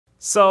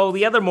So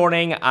the other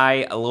morning,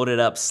 I loaded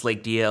up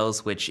Slick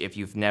Deals, which if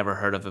you've never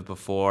heard of it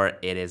before,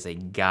 it is a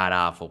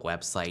god-awful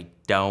website.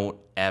 Don't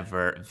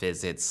ever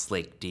visit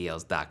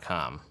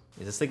slickdeals.com.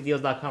 Is it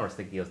slickdeals.com or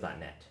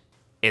slickdeals.net?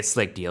 It's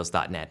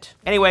slickdeals.net.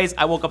 Anyways,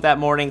 I woke up that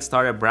morning,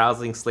 started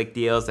browsing Slick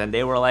Deals, and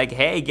they were like,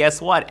 hey, guess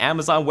what?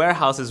 Amazon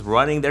Warehouse is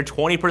running their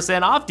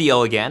 20% off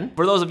deal again.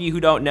 For those of you who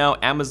don't know,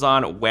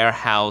 Amazon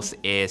Warehouse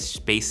is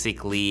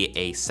basically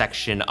a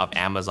section of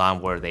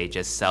Amazon where they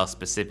just sell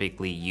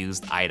specifically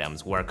used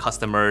items, where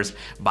customers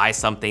buy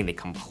something, they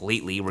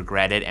completely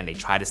regret it, and they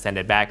try to send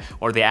it back,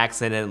 or they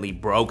accidentally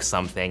broke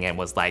something and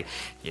was like,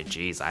 yeah,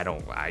 geez, I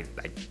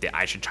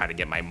should try to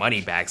get my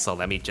money back, so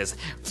let me just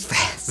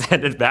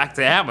send it back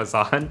to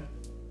Amazon.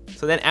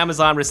 So then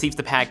Amazon receives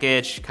the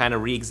package, kind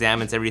of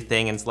re-examines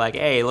everything, and it's like,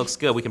 hey, it looks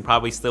good, we can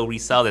probably still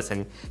resell this,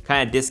 and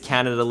kind of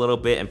discount it a little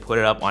bit and put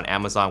it up on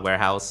Amazon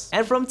Warehouse.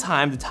 And from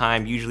time to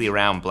time, usually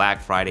around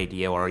Black Friday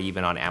deal or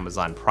even on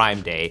Amazon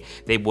Prime Day,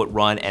 they would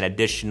run an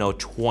additional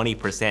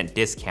 20%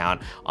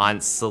 discount on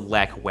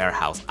select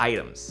warehouse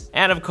items.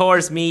 And of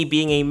course, me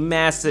being a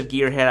massive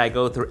gearhead, I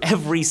go through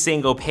every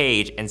single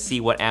page and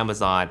see what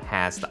Amazon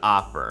has to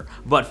offer.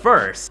 But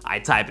first, I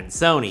type in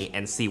Sony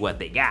and see what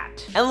they got.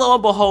 And lo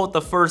and behold,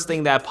 the first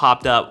thing that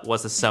popped up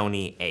was the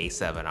Sony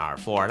a7R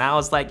IV, and I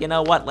was like, you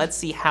know what, let's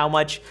see how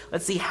much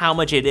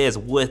it is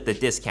with the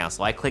discount.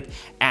 So I click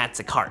add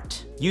to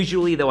cart.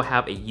 Usually they'll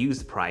have a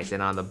used price,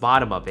 and on the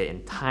bottom of it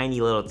in tiny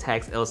little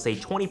text, it'll say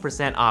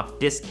 20% off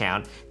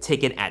discount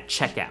taken at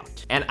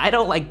checkout. And I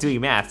don't like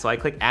doing math, so I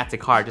click add to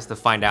cart just to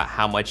find out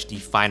how much the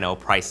final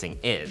pricing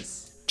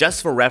is.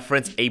 Just for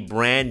reference, a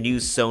brand new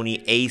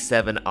Sony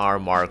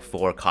a7R Mark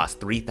IV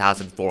costs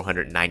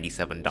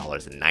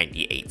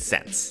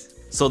 $3,497.98.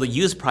 So the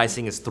used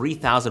pricing is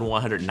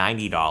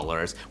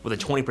 $3,190. With a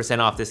 20%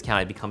 off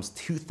discount, it becomes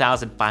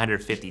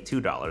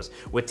 $2,552.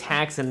 With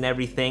tax and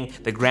everything,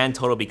 the grand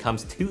total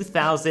becomes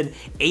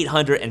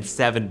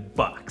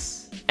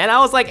 $2,807. And I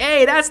was like,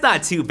 hey, that's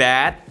not too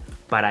bad.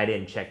 But I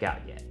didn't check out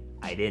yet.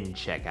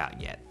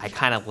 I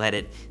kind of let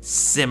it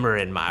simmer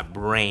in my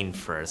brain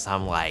first.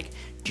 I'm like,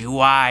 do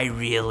I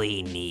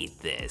really need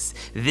this?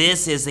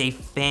 This is a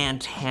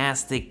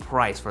fantastic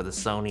price for the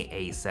Sony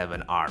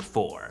a7R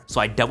IV. So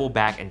I double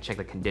back and check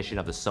the condition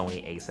of the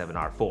Sony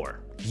a7R IV.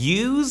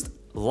 Used,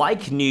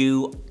 like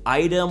new,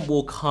 item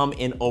will come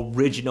in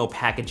original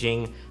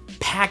packaging.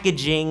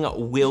 Packaging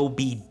will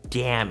be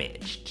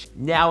damaged.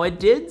 Now, it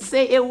didn't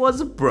say it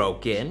was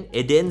broken.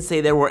 It didn't say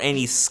there were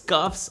any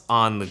scuffs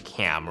on the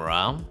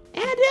camera.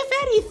 And if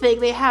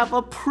anything, they have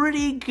a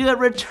pretty good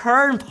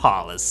return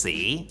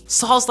policy.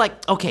 So I was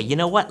like, okay, you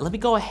know what? Let me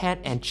go ahead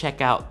and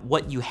check out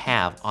what you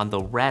have on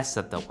the rest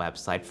of the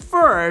website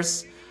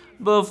first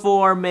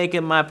before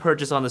making my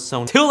purchase on the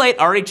Sony. Too late,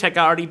 already checked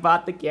out, already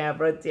bought the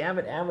camera. Damn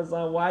it,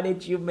 Amazon, why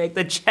did you make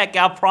the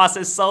checkout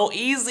process so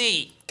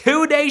easy?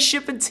 2-day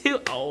shipping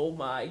too, oh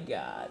my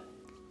God.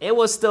 It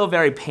was still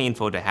very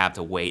painful to have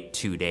to wait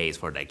 2 days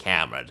for the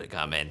camera to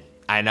come in.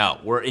 I know,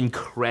 we're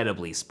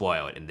incredibly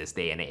spoiled in this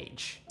day and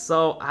age.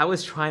 So I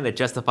was trying to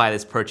justify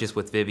this purchase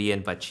with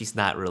Vivian, but she's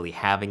not really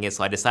having it,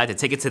 so I decided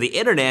to take it to the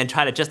internet and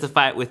try to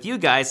justify it with you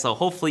guys, so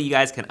hopefully you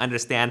guys can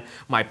understand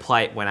my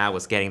plight when I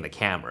was getting the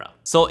camera.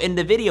 So in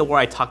the video where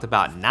I talked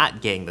about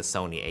not getting the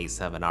Sony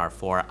a7R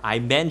IV, I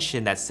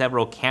mentioned that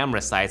several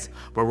camera sites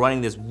were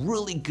running this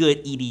really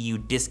good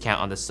EDU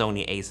discount on the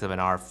Sony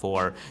a7R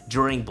IV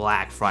during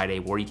Black Friday,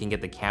 where you can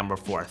get the camera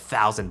for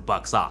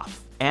 $1,000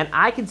 off. And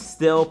I can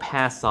still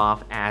pass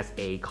off as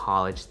a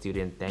college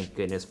student, thank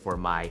goodness for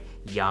my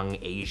young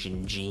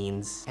Asian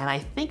genes. And I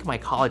think my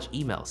college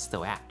email is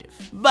still active.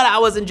 But I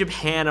was in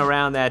Japan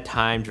around that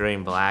time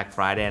during Black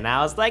Friday, and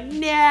I was like,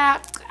 nah,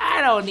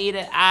 I don't need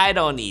it. I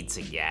don't need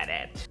to get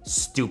it.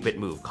 Stupid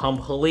move,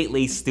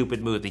 completely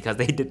stupid move, because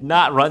they did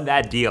not run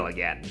that deal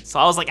again. So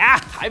I was like,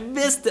 I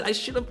missed it. I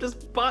should have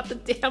just bought the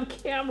damn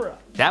camera.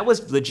 That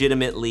was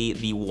legitimately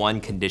the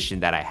one condition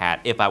that I had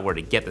if I were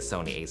to get the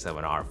Sony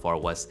a7R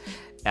IV was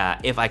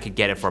if I could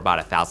get it for about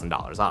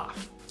 $1,000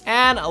 off.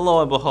 And lo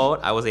and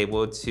behold, I was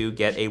able to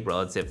get a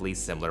relatively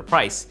similar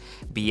price,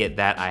 be it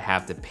that I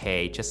have to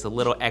pay just a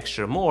little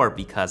extra more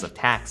because of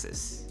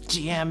taxes.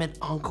 Damn it,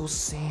 Uncle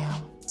Sam.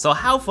 So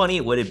how funny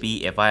would it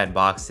be if I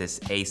unboxed this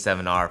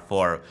a7R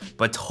IV,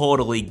 but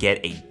totally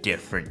get a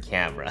different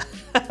camera?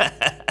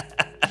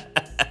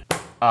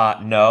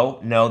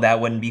 No,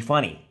 that wouldn't be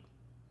funny.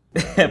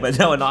 But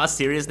no, in all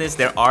seriousness,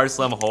 there are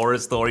some horror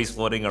stories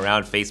floating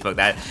around Facebook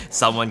that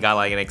someone got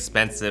like an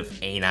expensive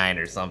A9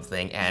 or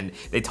something, and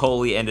they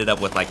totally ended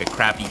up with like a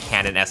crappy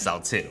Canon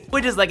SL2,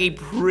 which is like a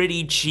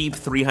pretty cheap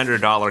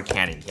 $300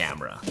 Canon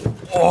camera.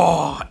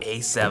 Oh,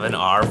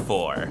 a7R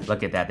IV.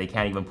 Look at that, they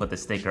can't even put the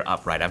sticker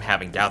up right. I'm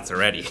having doubts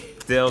already.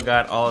 Still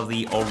got all of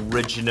the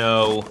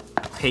original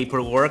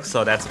paperwork,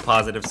 so that's a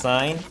positive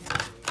sign.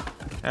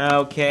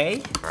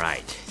 Okay, all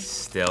right,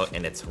 still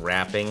in its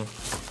wrapping.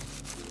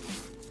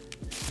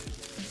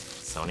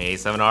 Sony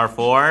a7R IV.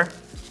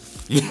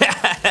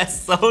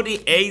 Yes, Sony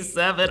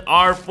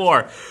a7R IV.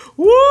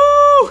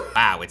 Woo!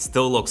 Wow, it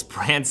still looks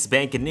brand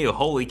spanking new,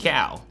 holy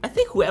cow. I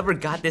think whoever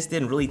got this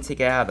didn't really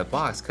take it out of the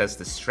box because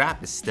the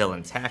strap is still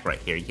intact right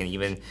here. You can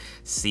even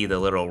see the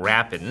little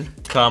wrapping.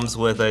 Comes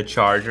with a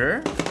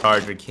charger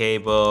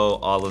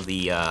cable, all of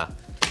the,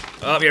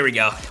 oh, here we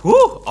go.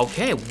 Woo,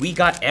 okay, we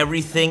got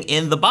everything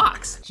in the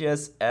box.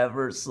 Just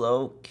ever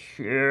so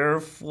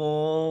carefully.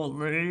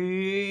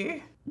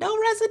 No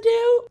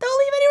residue, don't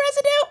leave any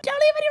residue, don't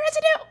leave any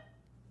residue.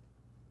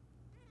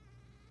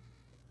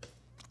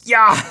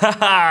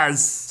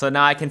 Yes! So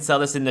now I can sell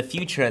this in the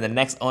future and the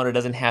next owner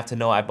doesn't have to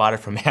know I bought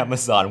it from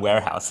Amazon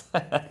warehouse.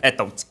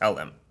 Don't tell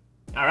him.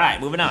 All right,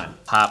 moving on.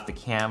 Pop the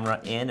camera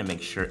in and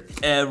make sure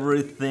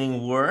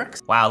everything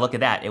works. Wow, look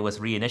at that, it was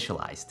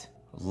reinitialized.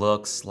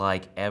 Looks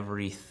like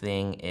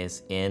everything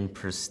is in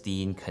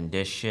pristine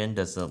condition.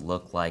 Doesn't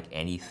look like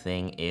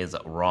anything is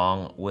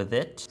wrong with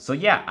it. So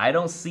yeah, I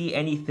don't see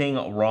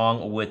anything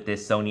wrong with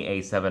this Sony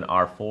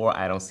a7R IV.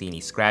 I don't see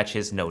any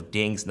scratches, no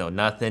dings, no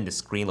nothing. The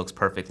screen looks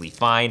perfectly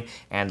fine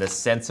and the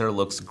sensor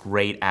looks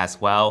great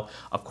as well.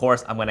 Of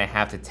course, I'm gonna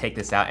have to take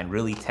this out and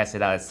really test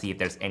it out and see if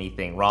there's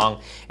anything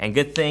wrong. And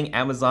good thing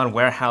Amazon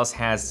warehouse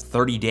has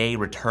 30-day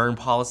return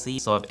policy.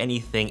 So if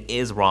anything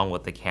is wrong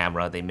with the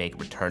camera, they make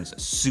returns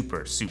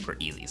super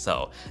easy,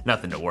 so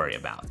nothing to worry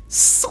about.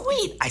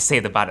 Sweet, I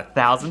saved about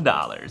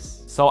 $1,000.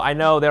 So I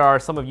know there are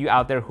some of you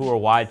out there who are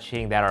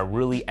watching that are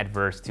really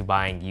adverse to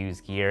buying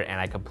used gear, and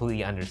I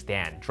completely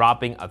understand.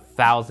 Dropping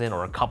 $1,000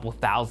 or a couple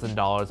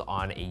 $1,000s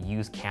on a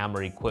used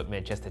camera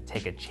equipment just to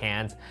take a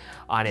chance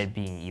on it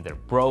being either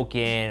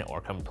broken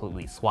or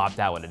completely swapped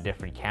out with a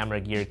different camera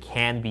gear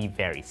can be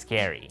very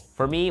scary.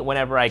 For me,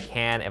 whenever I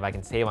can, if I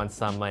can save on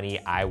some money,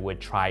 I would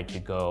try to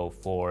go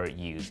for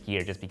used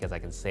gear just because I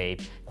can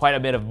save quite a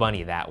bit of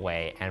money that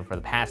way. And for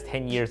the past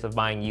 10 years of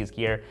buying used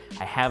gear,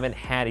 I haven't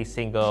had a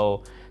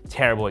single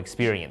terrible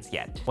experience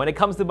yet. When it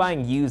comes to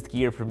buying used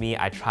gear for me,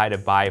 I try to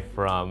buy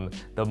from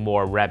the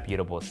more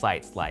reputable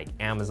sites like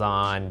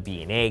Amazon,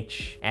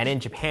 B&H, and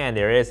in Japan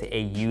there is a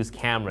used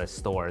camera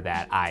store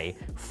that I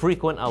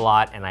frequent a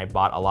lot and I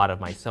bought a lot of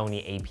my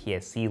Sony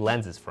APS-C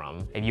lenses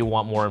from. If you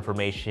want more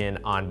information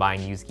on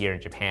buying used gear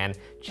in Japan,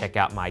 check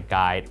out my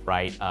guide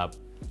right up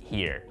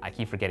here. I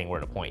keep forgetting where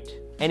to point.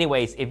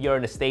 Anyways, if you're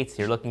in the States,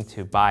 you're looking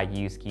to buy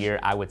used gear,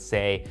 I would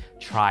say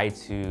try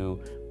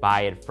to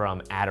buy it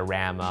from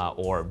Adorama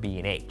or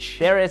B&H.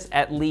 There is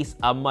at least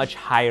a much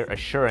higher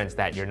assurance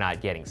that you're not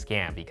getting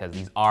scammed because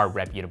these are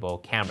reputable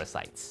camera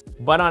sites.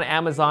 But on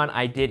Amazon,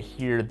 I did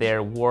hear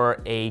there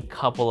were a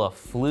couple of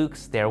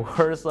flukes. There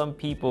were some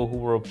people who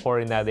were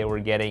reporting that they were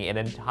getting an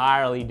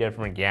entirely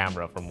different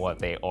camera from what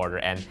they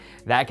ordered, and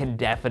that can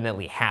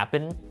definitely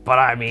happen. But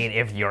I mean,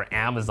 if you're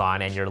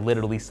Amazon and you're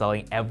literally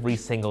selling every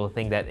single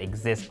thing that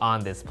exists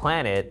on this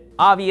planet,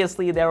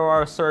 obviously there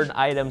are certain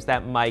items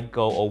that might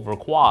go over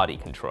quality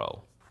control.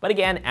 But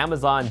again,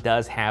 Amazon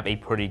does have a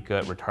pretty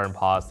good return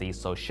policy,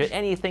 so should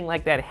anything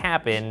like that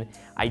happen,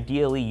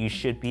 ideally you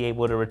should be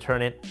able to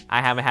return it.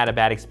 I haven't had a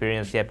bad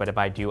experience yet, but if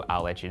I do,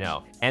 I'll let you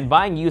know. And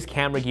buying used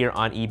camera gear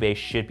on eBay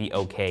should be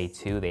okay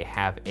too. They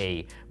have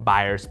a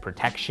buyer's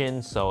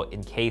protection, so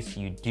in case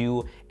you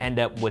do end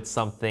up with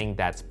something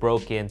that's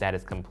broken, that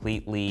is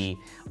completely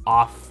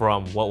off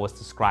from what was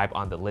described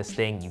on the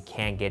listing, you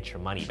can get your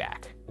money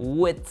back.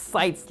 With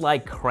sites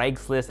like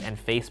Craigslist and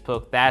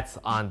Facebook, that's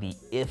on the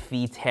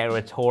iffy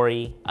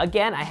territory.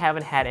 Again, I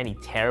haven't had any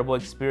terrible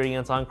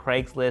experience on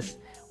Craigslist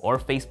or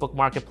Facebook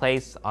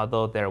Marketplace,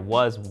 although there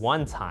was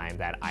one time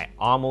that I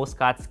almost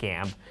got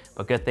scammed,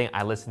 but good thing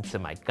I listened to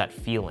my gut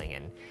feeling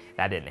and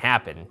that didn't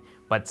happen.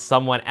 But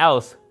someone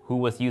else who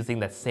was using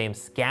the same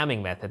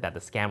scamming method that the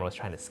scammer was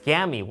trying to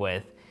scam me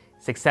with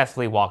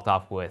successfully walked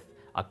off with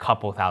a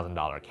couple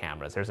 $1,000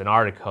 cameras. There's an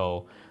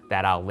article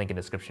that I'll link in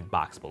the description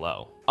box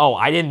below. Oh,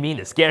 I didn't mean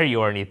to scare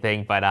you or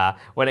anything, but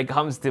when it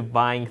comes to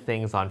buying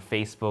things on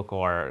Facebook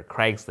or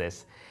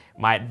Craigslist,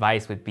 my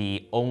advice would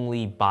be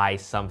only buy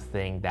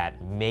something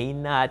that may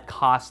not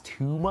cost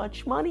too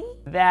much money.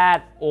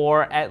 That,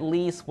 or at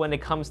least when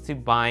it comes to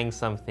buying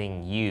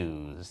something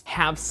used,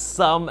 have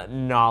some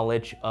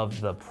knowledge of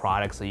the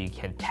product so you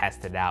can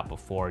test it out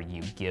before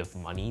you give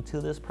money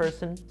to this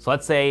person. So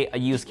let's say a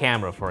used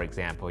camera, for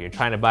example. You're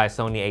trying to buy a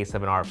Sony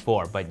a7R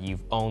IV, but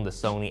you've owned the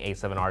Sony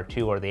a7R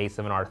II or the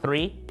a7R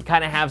III. You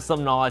kind of have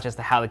some knowledge as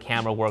to how the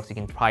camera works. You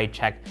can probably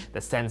check the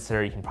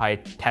sensor. You can probably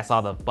test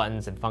all the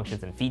buttons and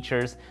functions and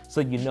features, so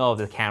you know if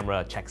the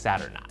camera checks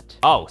out or not.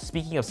 Oh,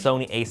 speaking of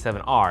Sony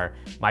a7R,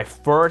 my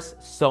first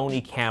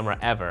Sony camera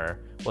ever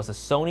was a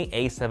Sony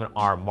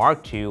a7R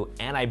Mark II,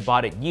 and I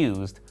bought it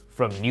used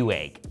from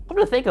Newegg. Come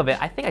to think of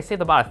it, I think I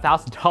saved about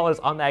 $1,000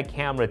 on that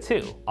camera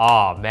too.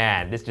 Oh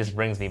man, this just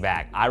brings me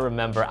back. I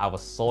remember I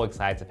was so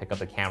excited to pick up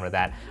the camera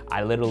that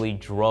I literally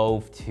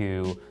drove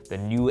to the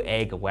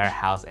Newegg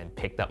warehouse and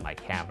picked up my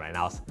camera, and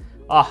I was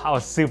Oh, I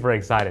was super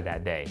excited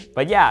that day.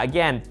 But yeah,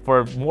 again,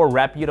 for more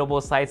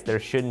reputable sites, there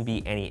shouldn't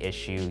be any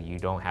issue. You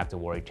don't have to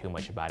worry too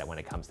much about it when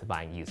it comes to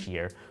buying used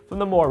gear from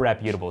the more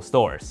reputable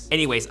stores.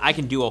 Anyways, I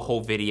can do a whole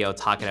video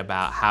talking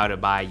about how to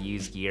buy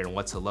used gear and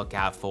what to look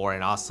out for,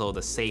 and also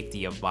the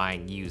safety of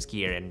buying used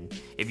gear. And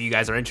if you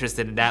guys are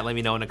interested in that, let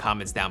me know in the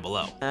comments down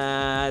below.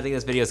 I think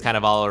this video is kind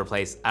of all over the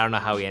place. I don't know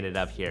how we ended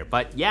up here,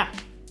 but yeah,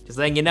 just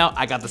letting you know,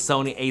 I got the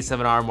Sony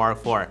a7R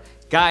Mark IV.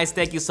 Guys,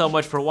 thank you so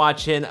much for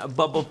watching,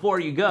 but before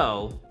you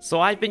go, so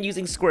I've been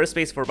using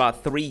Squarespace for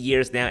about 3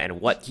 years now,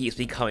 and what keeps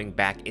me coming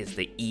back is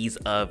the ease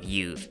of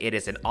use. It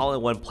is an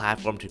all-in-one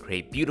platform to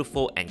create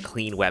beautiful and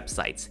clean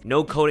websites.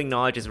 No coding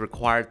knowledge is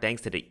required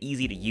thanks to the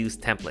easy-to-use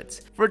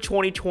templates. For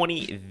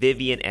 2020,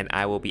 Vivian and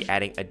I will be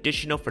adding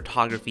additional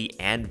photography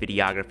and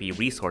videography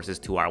resources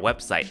to our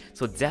website,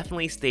 so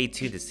definitely stay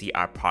tuned to see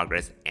our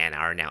progress and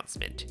our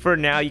announcement. For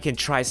now, you can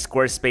try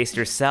Squarespace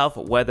yourself,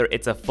 whether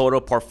it's a photo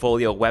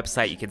portfolio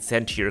website you can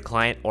send to your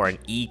client or an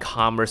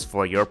e-commerce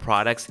for your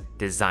products,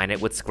 design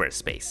it with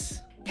Squarespace.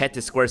 Head to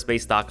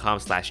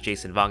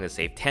squarespace.com/JasonVong to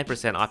save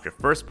 10% off your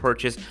first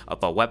purchase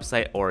of a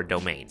website or a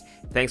domain.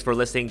 Thanks for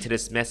listening to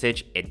this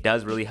message. It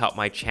does really help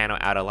my channel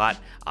out a lot.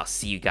 I'll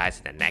see you guys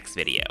in the next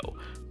video.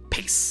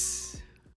 Peace.